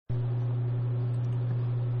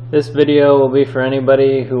This video will be for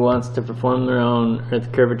anybody who wants to perform their own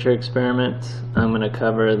Earth curvature experiment. I'm going to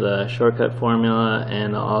cover the shortcut formula,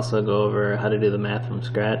 and I'll also go over how to do the math from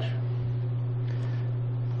scratch.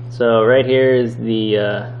 So right here is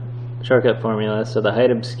the shortcut formula. So the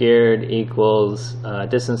height obscured equals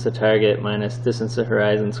distance to target minus distance to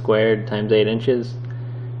horizon squared times 8 inches.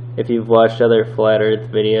 If you've watched other flat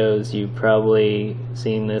earth videos, you've probably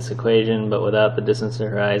seen this equation, but without the distance to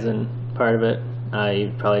horizon part of it.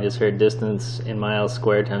 You've probably just heard distance in miles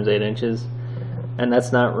squared times 8 inches. And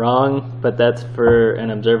that's not wrong, but that's for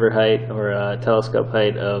an observer height or a telescope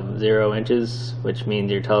height of 0 inches, which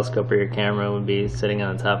means your telescope or your camera would be sitting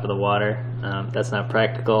on top of the water. That's not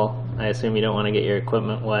practical. I assume you don't want to get your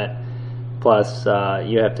equipment wet. Plus,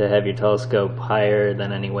 you have to have your telescope higher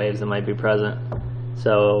than any waves that might be present.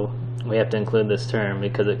 So we have to include this term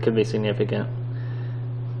because it could be significant.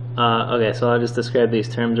 Okay, so I'll just describe these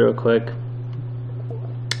terms real quick.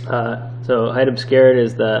 So height obscured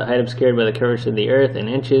is the height obscured by the curvature of the Earth in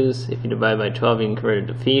inches. If you divide by 12, you can convert it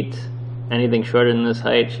to feet. Anything shorter than this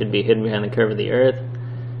height should be hidden behind the curve of the Earth.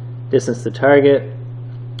 Distance to target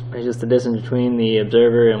is just the distance between the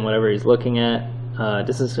observer and whatever he's looking at.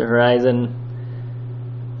 Distance to horizon,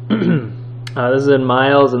 this is in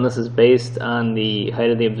miles, and this is based on the height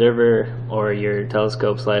of the observer or your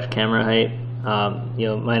telescope / camera height.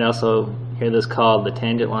 You might also hear this called the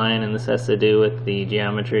tangent line, and this has to do with the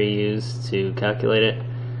geometry used to calculate it.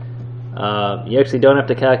 You actually don't have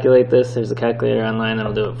to calculate this. There's a calculator online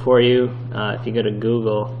that'll do it for you. If you go to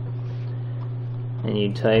Google and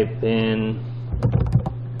you type in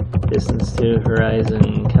distance to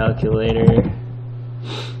horizon calculator,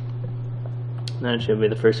 that should be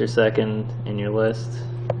the first or second in your list.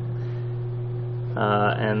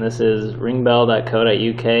 And this is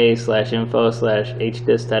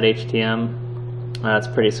ringbell.co.uk/info/hdist.htm. It's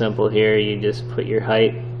pretty simple here. You just put your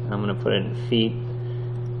height. I'm going to put it in feet.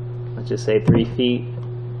 Let's just say 3 feet.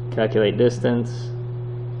 Calculate distance.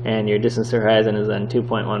 And your distance to horizon is then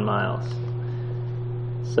 2.1 miles.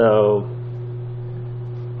 So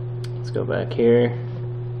let's go back here.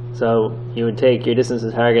 So you would take your distance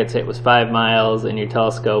to target, say it was 5 miles, and your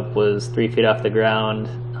telescope was 3 feet off the ground.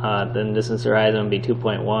 Then distance to horizon would be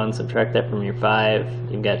 2.1. Subtract that from your 5.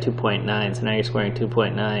 You've got 2.9. So now you're squaring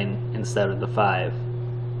 2.9 instead of the 5.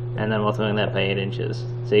 And then multiplying that by 8 inches.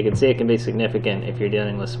 So you can see it can be significant if you're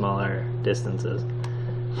dealing with smaller distances.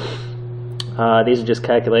 These are just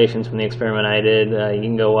calculations from the experiment I did. You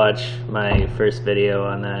can go watch my first video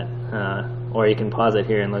on that. Or you can pause it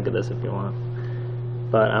here and look at this if you want.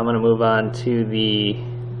 But I'm going to move on to the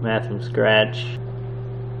math from scratch.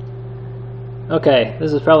 Okay,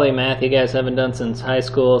 this is probably math you guys haven't done since high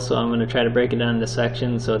school, so I'm going to try to break it down into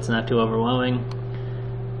sections so it's not too overwhelming.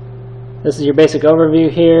 This is your basic overview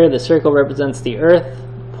here. The circle represents the Earth.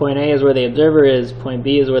 Point A is where the observer is. Point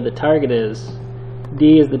B is where the target is.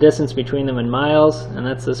 D is the distance between them in miles, and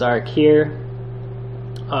that's this arc here.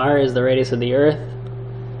 R is the radius of the Earth.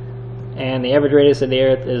 And the average radius of the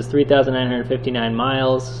Earth is 3,959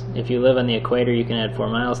 miles. If you live on the equator, you can add 4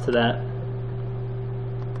 miles to that.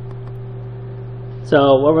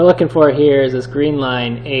 So what we're looking for here is this green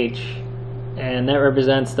line, H, and that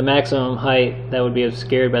represents the maximum height that would be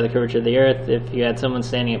obscured by the curvature of the Earth if you had someone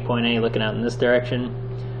standing at point A looking out in this direction.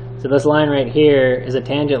 So this line right here is a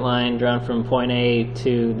tangent line drawn from point A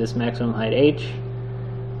to this maximum height, H.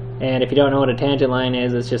 And if you don't know what a tangent line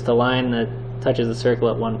is, it's just a line that touches the circle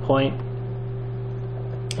at one point.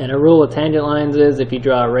 And a rule with tangent lines is if you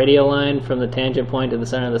draw a radial line from the tangent point to the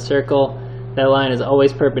center of the circle, that line is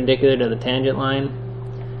always perpendicular to the tangent line.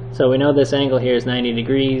 So we know this angle here is 90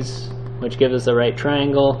 degrees, which gives us a right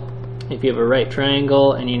triangle. If you have a right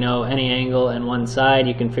triangle and you know any angle and one side,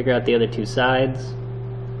 you can figure out the other 2 sides.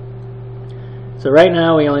 So right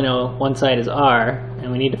now we only know one side is R,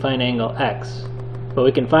 and we need to find angle X. But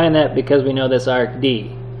we can find that because we know this arc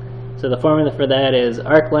D. So the formula for that is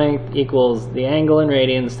arc length equals the angle in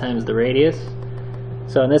radians times the radius.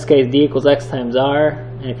 So in this case, D equals X times R,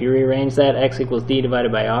 and if you rearrange that, X equals D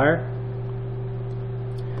divided by R.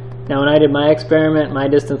 Now when I did my experiment, my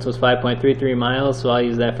distance was 5.33 miles, so I'll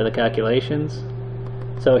use that for the calculations.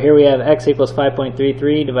 So here we have X equals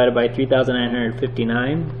 5.33 divided by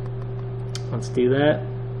 3,959. Let's do that.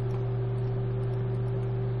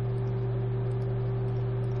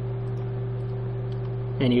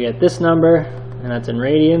 And you get this number, and that's in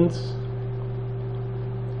radians.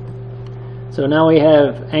 So now we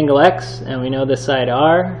have angle X, and we know this side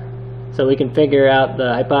R, so we can figure out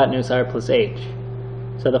the hypotenuse R plus H.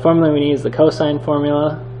 So the formula we need is the cosine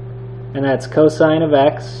formula, and that's cosine of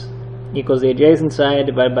X equals the adjacent side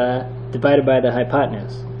divided by the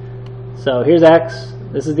hypotenuse. So here's X,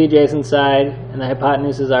 This is the adjacent side, and the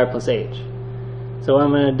hypotenuse is r plus h. So what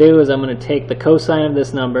I'm going to do is I'm going to take the cosine of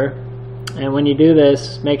this number, and when you do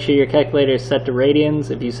this, make sure your calculator is set to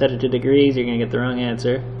radians. If you set it to degrees, you're going to get the wrong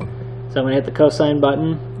answer. So I'm going to hit the cosine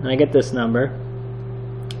button, and I get this number.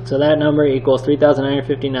 So that number equals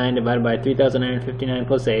 3,959 divided by 3,959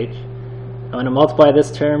 plus h. I'm going to multiply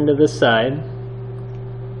this term to this side,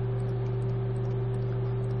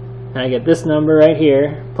 and I get this number right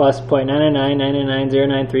here, plus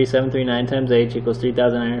 0.99999093739 times h equals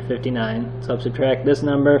 3,959. So I'll subtract this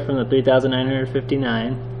number from the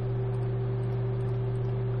 3,959,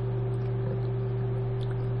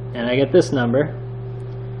 and I get this number.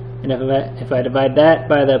 And if I divide that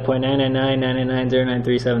by the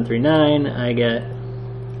 0.99999093739, I get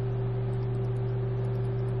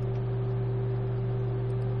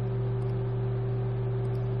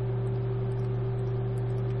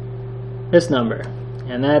this number,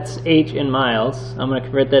 and that's h in miles. I'm going to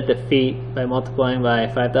convert that to feet by multiplying by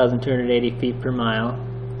 5,280 feet per mile,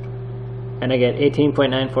 and I get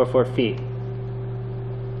 18.944 feet.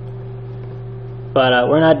 But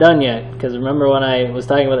we're not done yet, because remember when I was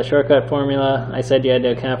talking about the shortcut formula, I said you had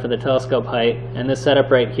to account for the telescope height, and this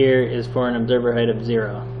setup right here is for an observer height of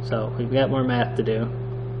 0. So we've got more math to do.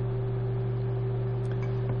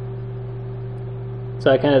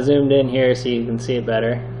 So I kind of zoomed in here so you can see it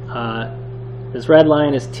better. This red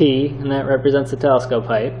line is t, and that represents the telescope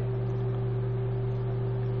height.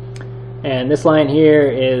 And this line here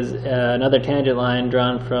is another tangent line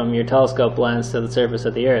drawn from your telescope lens to the surface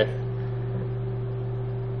of the Earth.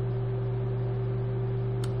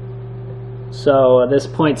 So this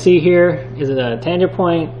point C here is a tangent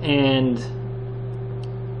point, and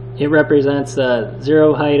it represents the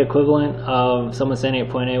zero height equivalent of someone standing at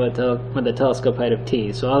point A with a telescope height of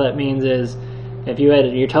t. So all that means is if you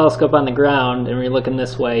had your telescope on the ground and we're looking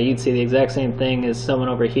this way, you'd see the exact same thing as someone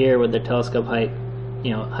over here with their telescope height,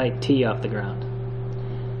 height t off the ground.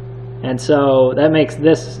 And so that makes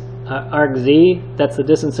this arc z, that's the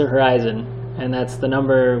distance to horizon, and that's the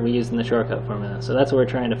number we used in the shortcut formula. So that's what we're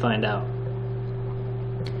trying to find out.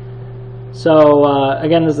 So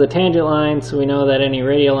again, this is a tangent line, so we know that any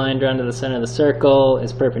radial line drawn to the center of the circle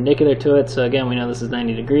is perpendicular to it. So again, we know this is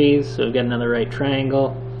 90 degrees, so we've got another right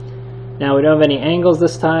triangle. Now we don't have any angles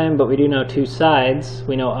this time, but we do know two sides.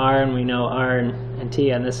 We know r, and we know r and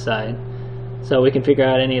t on this side. So we can figure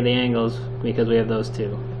out any of the angles because we have those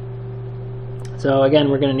two. So again,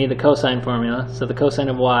 we're going to need the cosine formula. So the cosine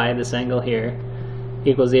of y, this angle here,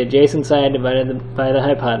 equals the adjacent side divided by the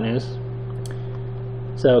hypotenuse.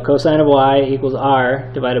 So cosine of y equals r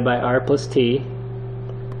divided by r plus t.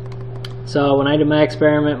 So when I did my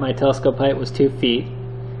experiment, my telescope height was 2 feet.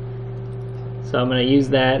 So I'm going to use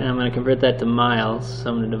that, and I'm going to convert that to miles. So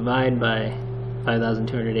I'm going to divide by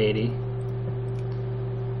 5,280.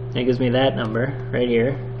 And it gives me that number right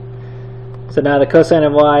here. So now the cosine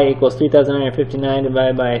of y equals 3,959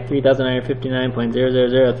 divided by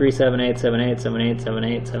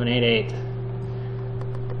 3,959.000378787878788.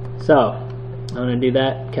 So I'm going to do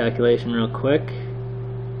that calculation real quick.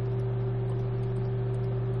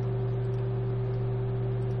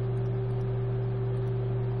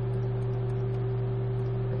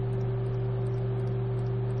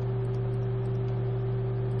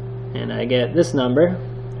 And I get this number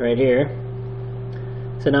right here.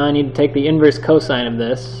 So now I need to take the inverse cosine of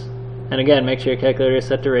this. And again, make sure your calculator is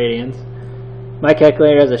set to radians. My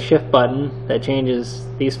calculator has a shift button that changes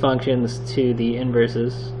these functions to the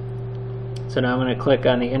inverses. So now I'm going to click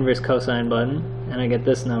on the inverse cosine button, and I get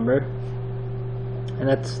this number, and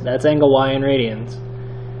that's angle y in radians.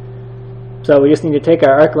 So we just need to take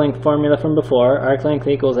our arc length formula from before. Arc length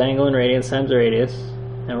equals angle in radians times the radius,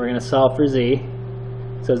 and we're going to solve for z.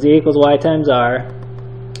 So z equals y times r.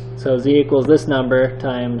 So z equals this number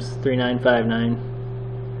times 3,959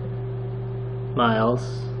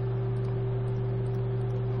 miles,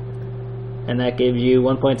 and that gives you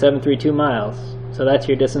 1.732 miles. So that's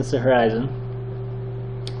your distance to horizon.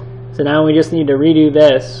 So now we just need to redo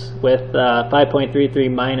this with 5.33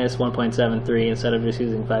 minus 1.73 instead of just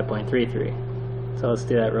using 5.33. So let's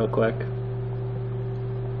do that real quick.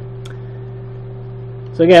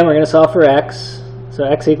 So again, we're going to solve for x. So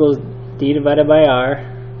x equals d divided by r.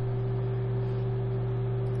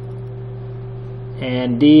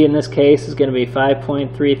 And d in this case is going to be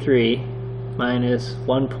 5.33 minus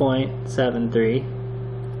 1.73,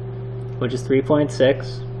 which is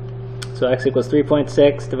 3.6. So x equals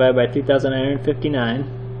 3.6 divided by 3,959.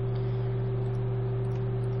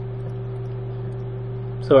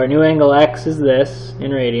 So our new angle x is this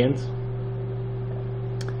in radians.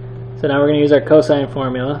 So now we're going to use our cosine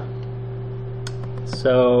formula.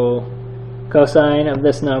 So cosine of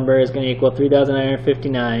this number is going to equal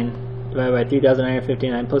 3,959 divided by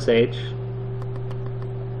 3,959 plus h.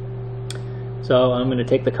 So I'm going to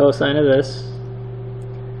take the cosine of this,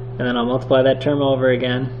 and then I'll multiply that term over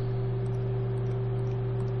again,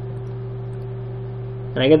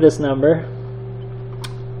 and I get this number,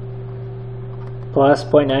 plus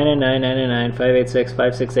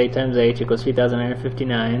 0.999999586,568 times h equals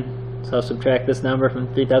 3,959. So I'll subtract this number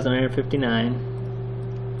from 3,959,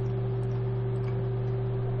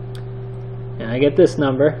 and I get this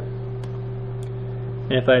number.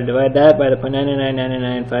 And if I divide that by the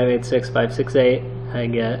 0.999999586,568, I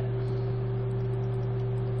get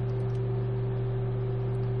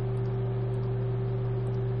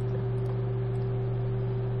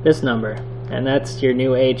this number, and that's your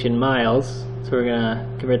new h in miles. So we're gonna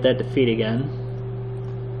convert that to feet again,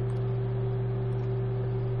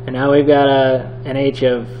 and now we've got an h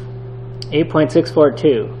of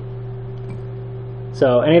 8.642.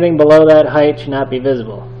 So anything below that height should not be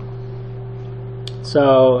visible.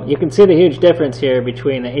 So you can see the huge difference here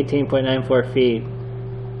between the 18.94 feet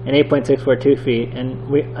and 8.642 feet, and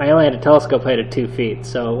I only had a telescope height of 2 feet.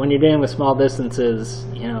 So when you're dealing with small distances,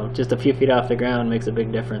 you know, just a few feet off the ground makes a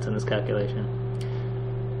big difference in this calculation.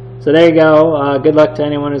 So there you go. Good luck to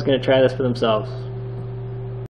anyone who's going to try this for themselves.